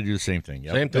thing. You got to do the same thing.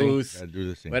 Yep. Same thing. Goose, got to do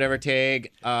the same. Whatever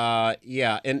tag. And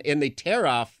the tear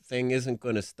off thing isn't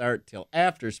going to start till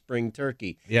after spring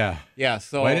turkey. Yeah. Yeah.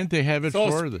 So why didn't they have it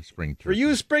for the spring turkey? For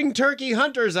you spring turkey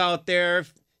hunters out there,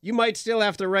 you might still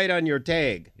have to write on your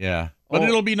tag. Yeah. But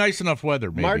it'll be nice enough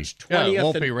weather, maybe. March 20th. It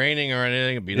won't be raining or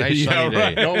anything. It'll be nice sunny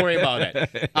day. Don't worry about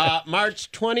it.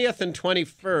 March 20th and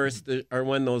 21st are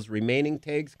when those remaining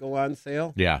tags go on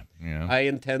sale. Yeah. I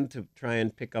intend to try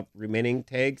and pick up remaining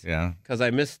tags. Yeah. Because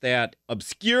I missed that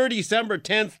obscure December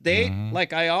 10th date,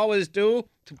 like I always do,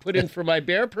 to put in for my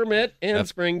bear permit and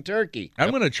spring turkey. I'm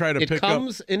going to try to pick up. It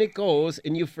comes and it goes,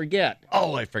 and you forget.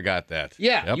 Oh, I forgot that.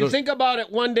 Yeah. You think about it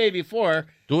one day before.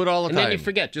 Do it all the time. And then you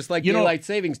forget, just like daylight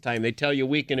savings time. They tell you a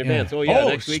week in advance. Oh,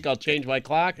 next week I'll change my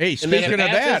clock. Hey, speaking of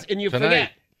that. And you tonight.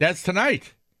 forget. That's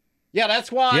tonight. Yeah,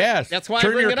 that's why. Yes. That's why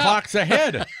Turn I bring your it clocks up.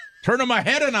 ahead. Turn them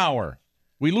ahead an hour.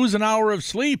 We lose an hour of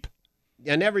sleep.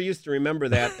 I never used to remember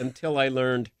that until I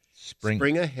learned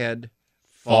spring ahead,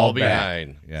 fall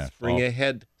behind. Yeah, spring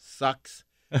ahead sucks.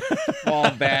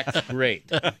 Fall back's great.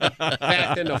 In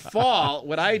fact, in the fall,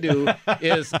 what I do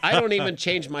is I don't even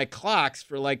change my clocks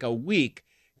for like a week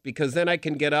because then I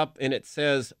can get up and it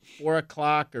says 4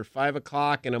 o'clock or 5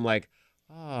 o'clock, and I'm like,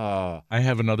 oh, I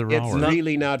have another hour. It's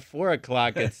really not 4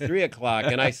 o'clock, it's 3 o'clock.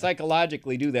 And I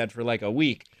psychologically do that for like a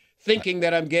week, thinking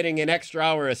that I'm getting an extra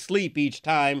hour of sleep each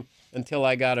time until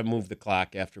I got to move the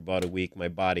clock. After about a week, my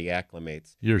body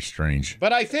acclimates. You're strange.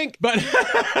 But I think...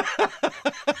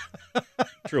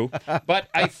 True. But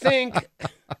I think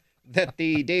that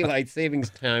the daylight savings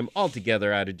time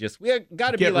altogether ought to just... We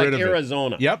got to be like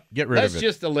Arizona. Yep, get rid of it. Let's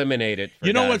just eliminate it.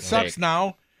 You know what sucks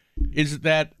now? Is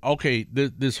that, okay,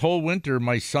 this whole winter,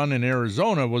 my son in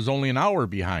Arizona was only an hour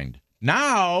behind.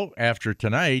 Now, after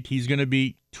tonight, he's going to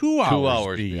be 2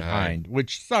 hours behind,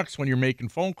 which sucks when you're making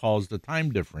phone calls, the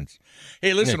time difference.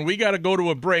 Hey, listen, we got to go to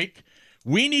a break.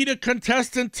 We need a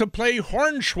contestant to play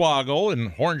Hornswoggle,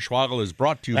 and Hornswoggle is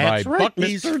brought to you by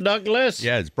Buc-ee's. Mr. Douglas.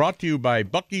 Yeah, it's brought to you by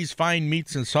Buc-ee's Fine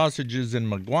Meats and Sausages in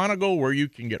McGuanago, where you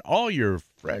can get all your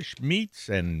fresh meats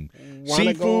and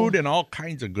seafood and all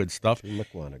kinds of good stuff.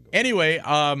 Anyway,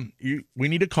 we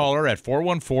need a caller at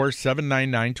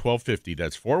 414-799-1250.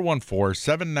 That's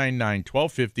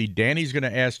 414-799-1250. Danny's going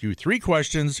to ask you 3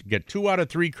 questions, get 2 out of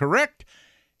 3 correct,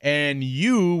 and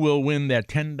you will win that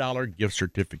 $10 gift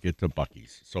certificate to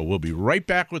Buc-ee's. So we'll be right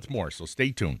back with more, so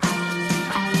stay tuned.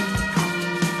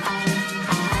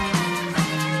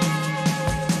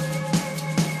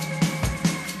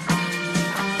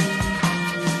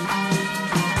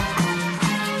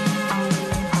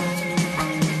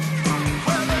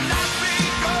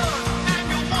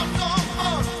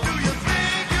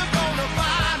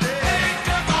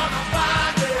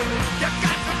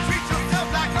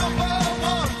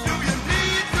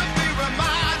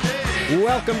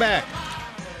 welcome back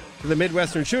to the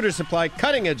Midwestern Shooter Supply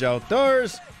Cutting Edge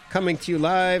Outdoors, coming to you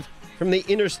live from the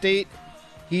Interstate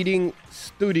Heating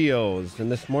Studios. And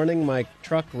this morning, my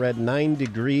truck read 9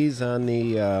 degrees on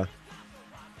the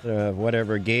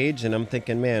whatever gauge, and I'm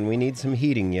thinking, man, we need some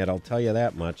heating yet. I'll tell you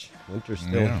that much. Winter's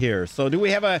still here. So, do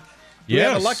we have a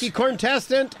lucky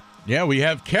contestant? Yeah, we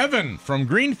have Kevin from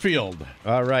Greenfield.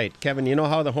 All right, Kevin, you know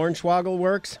how the Hornswoggle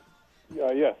works?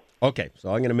 Yes. Okay, so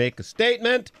I'm going to make a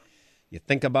statement. You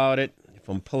think about it. If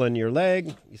I'm pulling your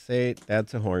leg, you say,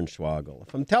 that's a Hornswoggle.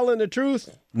 If I'm telling the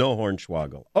truth, no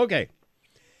Hornswoggle. Okay.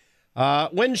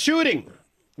 When shooting,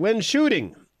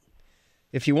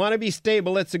 if you want to be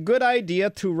stable, it's a good idea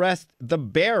to rest the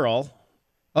barrel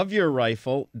of your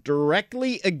rifle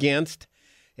directly against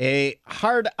a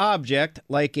hard object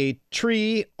like a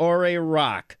tree or a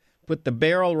rock. Put the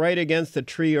barrel right against a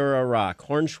tree or a rock.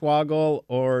 Hornswoggle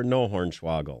or no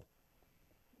Hornswoggle?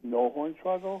 No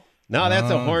Hornswoggle? No,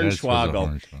 that's a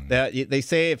Hornswoggle. They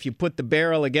say if you put the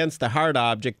barrel against a hard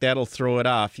object, that'll throw it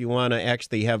off. You want to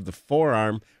actually have the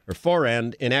forearm or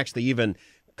forend and actually even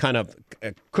kind of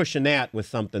cushion that with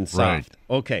something soft.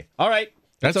 Right. Okay. All right.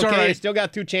 That's okay. all right. Still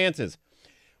got 2 chances.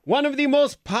 One of the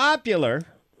most popular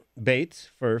baits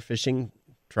for fishing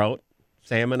trout,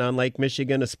 salmon on Lake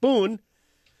Michigan, a spoon,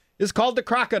 is called the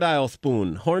crocodile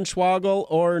spoon. Hornswoggle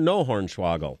or no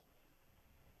Hornswoggle?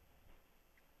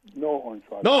 No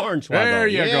Hornswoggle. No Hornswoggle. There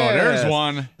you go. There's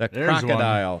one. The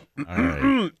crocodile. All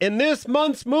right. In this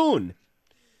month's moon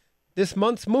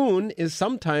is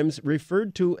sometimes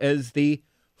referred to as the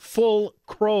full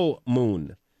crow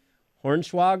moon.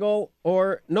 Hornswoggle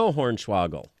or no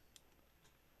Hornswoggle?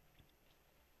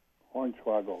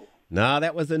 Hornswoggle. No,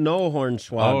 that was a no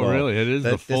Hornswoggle. Oh, really? It is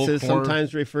the full This is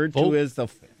sometimes referred to as the...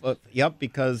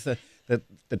 because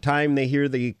the time they hear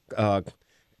the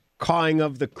cawing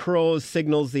of the crows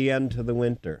signals the end to the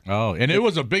winter. Oh, and it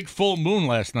was a big full moon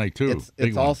last night, too.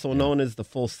 It's also known as the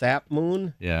full sap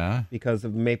moon. Yeah. Because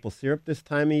of maple syrup this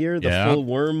time of year. The full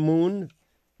worm moon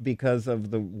because of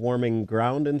the warming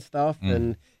ground and stuff.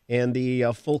 And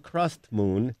the full crust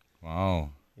moon.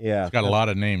 Wow. Yeah. It's got a lot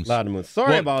of names. A lot of moons.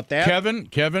 Sorry about that.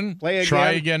 Kevin,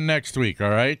 try again next week, all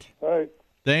right? All right.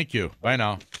 Thank you. Bye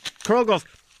now. Crow goes,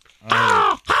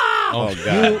 oh, God.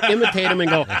 You imitate him and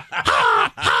go,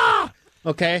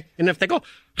 okay? And if they go,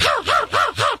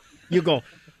 you go,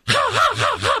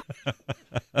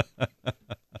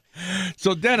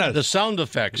 So, Dennis. The sound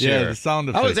effects Yeah, here. the sound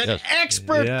effects. I was an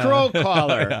expert crow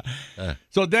caller.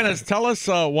 So, Dennis, tell us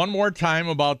one more time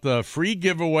about the free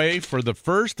giveaway for the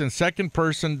first and second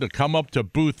person to come up to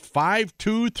booth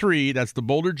 523. That's the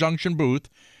Boulder Junction booth.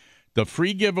 The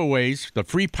free giveaways, the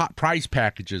free prize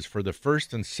packages for the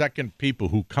first and second people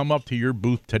who come up to your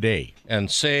booth today.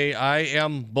 And say, I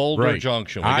am Boulder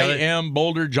Junction. I am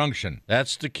Boulder Junction.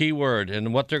 That's the key word.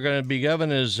 And what they're going to be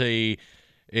given is a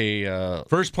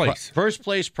first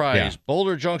place prize. Yeah.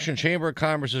 Boulder Junction Chamber of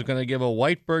Commerce is going to give a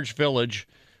White Birch Village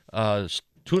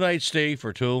 2-night stay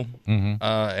for 2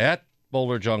 at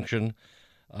Boulder Junction.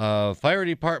 Fire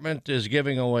department is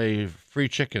giving away free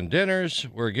chicken dinners.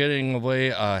 We're getting away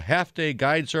a half-day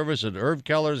guide service at Irv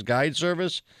Keller's Guide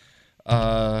Service.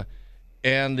 And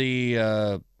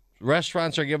the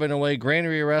restaurants are giving away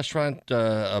Granary Restaurant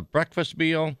a breakfast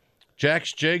meal.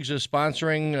 Jack's Jigs is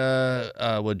sponsoring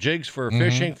with jigs for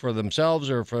fishing for themselves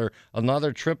or for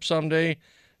another trip someday.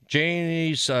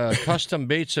 Janie's Custom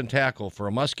Baits and Tackle for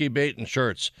a muskie bait and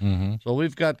shirts. So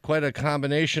we've got quite a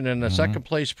combination, and the second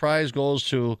place prize goes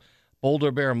to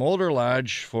Boulder Bear Motor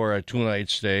Lodge for a 2-night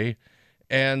stay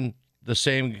and the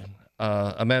same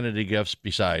amenity gifts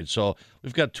besides. So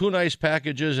we've got 2 nice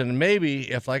packages, and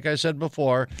maybe, if, like I said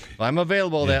before, if I'm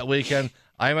available that weekend,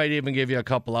 I might even give you a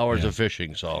couple hours of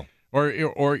fishing. So.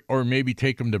 Or maybe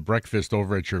take them to breakfast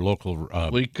over at your local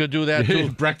we could do that too.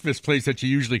 breakfast place that you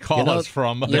usually call us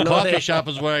from. The coffee shop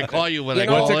is where I call you when I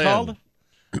call in. What's it called?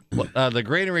 The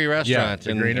Granary Restaurant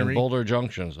in Boulder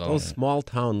Junction. So. Those small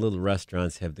town little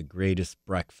restaurants have the greatest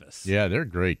breakfast. Yeah, they're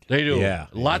great. They do. Yeah,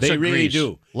 lots they of really grease.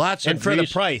 do. Lots of and for grease.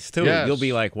 the price too. Yes. You'll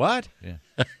be like, what? Yeah.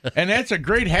 And that's a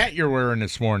great hat you're wearing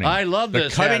this morning. I love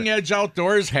this The Cutting Edge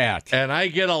Outdoors hat. And I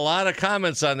get a lot of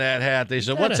comments on that hat. They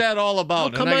said, "What's that all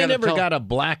about?" How come I never got a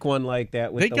black one like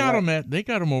that? With They got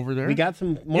them over there. We got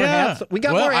some more hats. We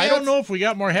got more hats. I don't know if we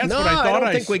got more hats, no, but I thought I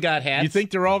don't think we got hats. You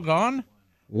think they're all gone?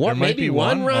 What? There might Maybe be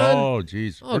one run? Oh,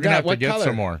 geez. Oh, We're gonna have to get color?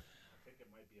 some more.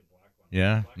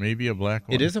 Yeah, maybe a black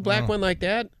one. It is a black one like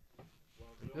that?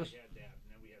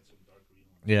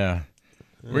 Yeah.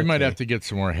 We might have to get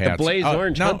some more hats. The blaze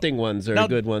orange hunting ones are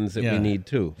good ones that we need,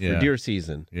 too, for deer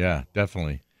season. Yeah,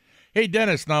 definitely. Hey,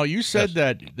 Dennis, now you said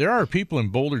that there are people in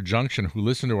Boulder Junction who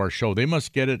listen to our show. They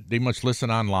must get it. They must listen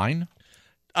online.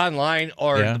 Online,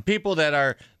 or the people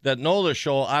that know the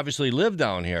show obviously live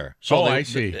down here. So I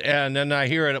see. And then I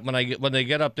hear it when they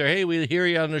get up there. Hey, we hear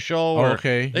you on the show. Or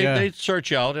they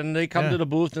search out and they come to the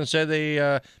booth and say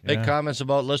they make comments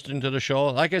about listening to the show.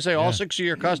 Like I say, all 6 of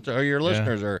your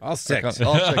listeners are all six.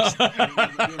 All 6.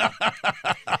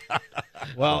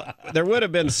 Well, there would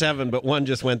have been 7, but one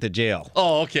just went to jail.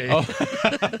 Oh, okay.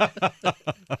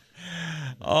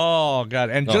 Oh, God.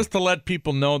 And just to let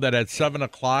people know that at 7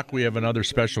 o'clock, we have another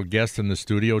special guest in the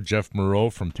studio. Jeff Moreau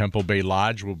from Temple Bay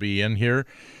Lodge will be in here.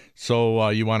 So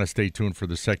you want to stay tuned for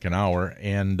the second hour.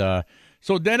 And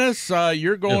so, Dennis,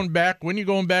 you're going back. When are you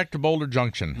going back to Boulder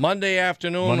Junction? Monday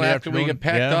afternoon after we get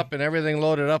packed up and everything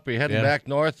loaded up. We're heading back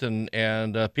north, and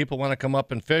people want to come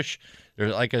up and fish.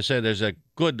 Like I said, there's a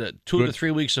good 2 to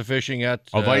 3 weeks of fishing of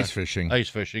ice fishing. Ice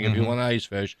fishing, if you want to ice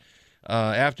fish.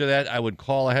 After that, I would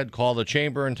call the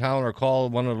chamber in town or call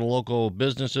one of the local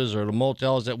businesses or the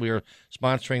motels that we are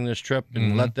sponsoring this trip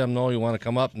and let them know you want to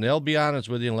come up, and they'll be honest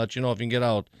with you and let you know if you can get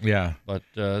out. Yeah. But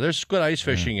there's good ice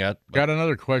fishing yet. Got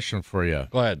another question for you.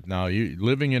 Go ahead. Now, you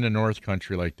living in the North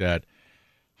Country like that,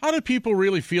 how do people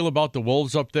really feel about the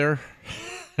wolves up there?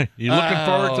 You looking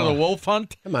forward to the wolf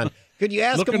hunt? Come on. Could you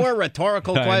ask a more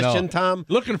rhetorical question, Tom?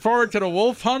 Looking forward to the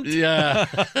wolf hunt? Yeah.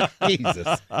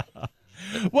 Jesus.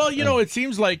 Well, it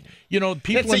seems like,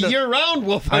 people... It's a year-round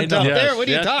wolf hunt up there. What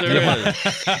are you talking about?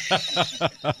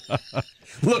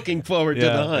 Looking forward to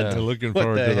the hunt. Looking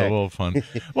forward to the wolf hunt.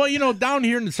 Well, down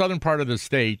here in the southern part of the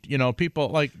state, people,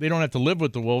 they don't have to live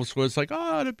with the wolves, so it's like,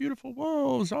 the beautiful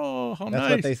wolves. Oh, how nice.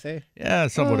 That's what they say? Yeah,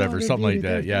 something like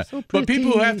that, yeah. So but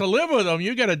people who have to live with them,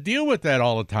 you got to deal with that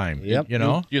all the time, Yep.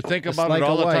 You think about it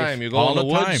all the time. You go in the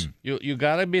woods, you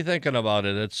got to be thinking about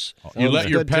it. You let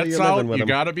your pets out, you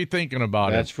got to be thinking about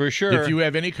it. That's for sure. If you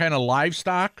have any kind of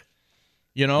livestock,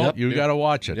 you got to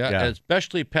watch it. Yeah,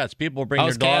 especially pets. People bring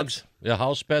their dogs,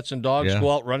 house pets and dogs go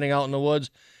out running out in the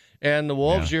woods. And the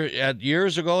wolves,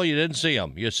 years ago, you didn't see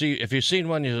them. If you've seen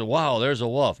one, you say, wow, there's a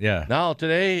wolf. Yeah. Now,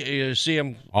 today, you see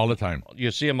them. All the time.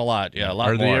 You see them a lot. Yeah, a lot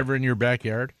more. Are they ever in your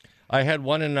backyard? I had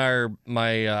one in I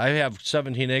have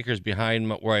 17 acres behind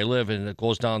where I live, and it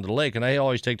goes down to the lake, and I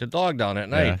always take the dog down at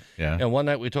night. Yeah. And one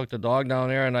night we took the dog down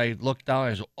there, and I looked down,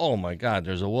 and I said, oh, my God,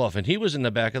 there's a wolf. And he was in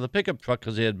the back of the pickup truck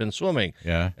because he had been swimming.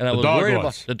 Yeah. And I was worried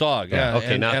about the dog. Yeah.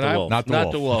 Okay, not the wolf.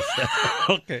 Not the wolf.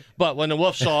 Okay. But when the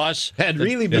wolf saw us. That'd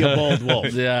really be a bold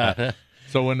wolf. Yeah.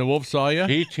 So when the wolf saw you?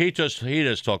 He just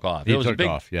took off. He it was took a big,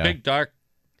 off, big, dark,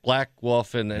 black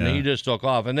wolf, and he just took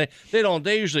off. And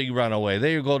they usually run away.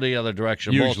 They go the other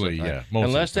direction usually, most of the time.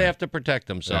 Unless they have to protect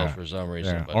themselves for some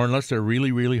reason. Or unless they're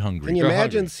really, really hungry. Can you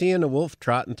imagine seeing a wolf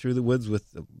trotting through the woods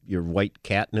with your white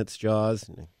cat in its jaws?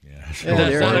 Yeah.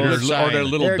 Or their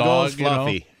little there dog, goes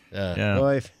Fluffy. Yeah.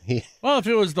 Boy, well, if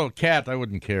it was the cat, I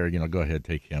wouldn't care. Go ahead,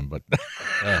 take him, but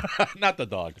not the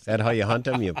dog. Is that how you hunt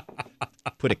them? You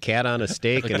put a cat on a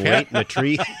stake and wait in a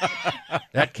tree?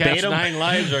 That cat's 9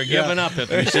 lives are giving up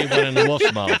if you see one in the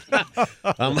wolf's mouth.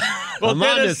 I'm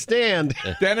on the stand.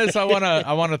 Dennis, I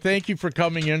want to thank you for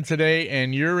coming in today,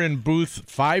 and you're in booth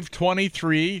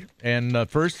 523, and the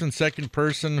first and second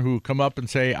person who come up and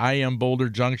say, I am Boulder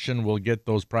Junction, will get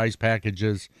those prize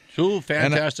packages. 2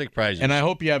 fantastic prizes. And I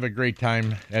hope you have a great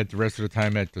time at the rest of the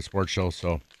time at the sports show.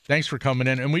 So thanks for coming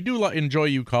in. And we do enjoy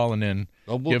you calling in,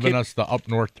 giving us the Up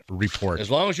North report. As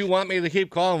long as you want me to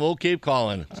keep calling, we'll keep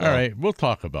calling. So. All right. We'll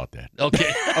talk about that.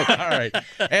 Okay. All right.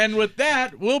 And with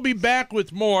that, we'll be back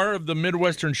with more of the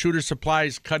Midwestern Shooter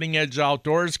Supplies Cutting Edge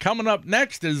Outdoors. Coming up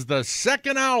next is the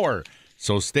second hour.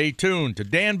 So stay tuned to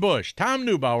Dan Bush, Tom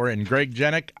Neubauer, and Greg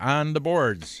Jenick on the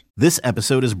boards. This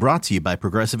episode is brought to you by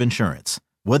Progressive Insurance.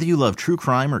 Whether you love true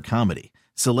crime or comedy,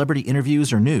 celebrity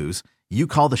interviews or news, you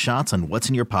call the shots on what's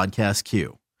in your podcast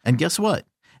queue. And guess what?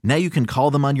 Now you can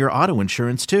call them on your auto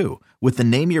insurance too with the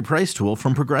Name Your Price tool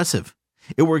from Progressive.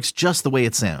 It works just the way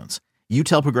it sounds. You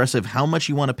tell Progressive how much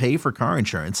you want to pay for car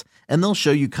insurance, and they'll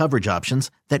show you coverage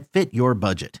options that fit your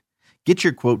budget. Get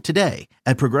your quote today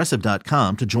at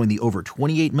Progressive.com to join the over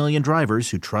 28 million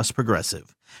drivers who trust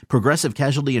Progressive. Progressive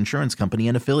Casualty Insurance Company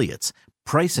and Affiliates.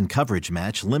 Price and coverage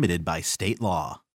match limited by state law.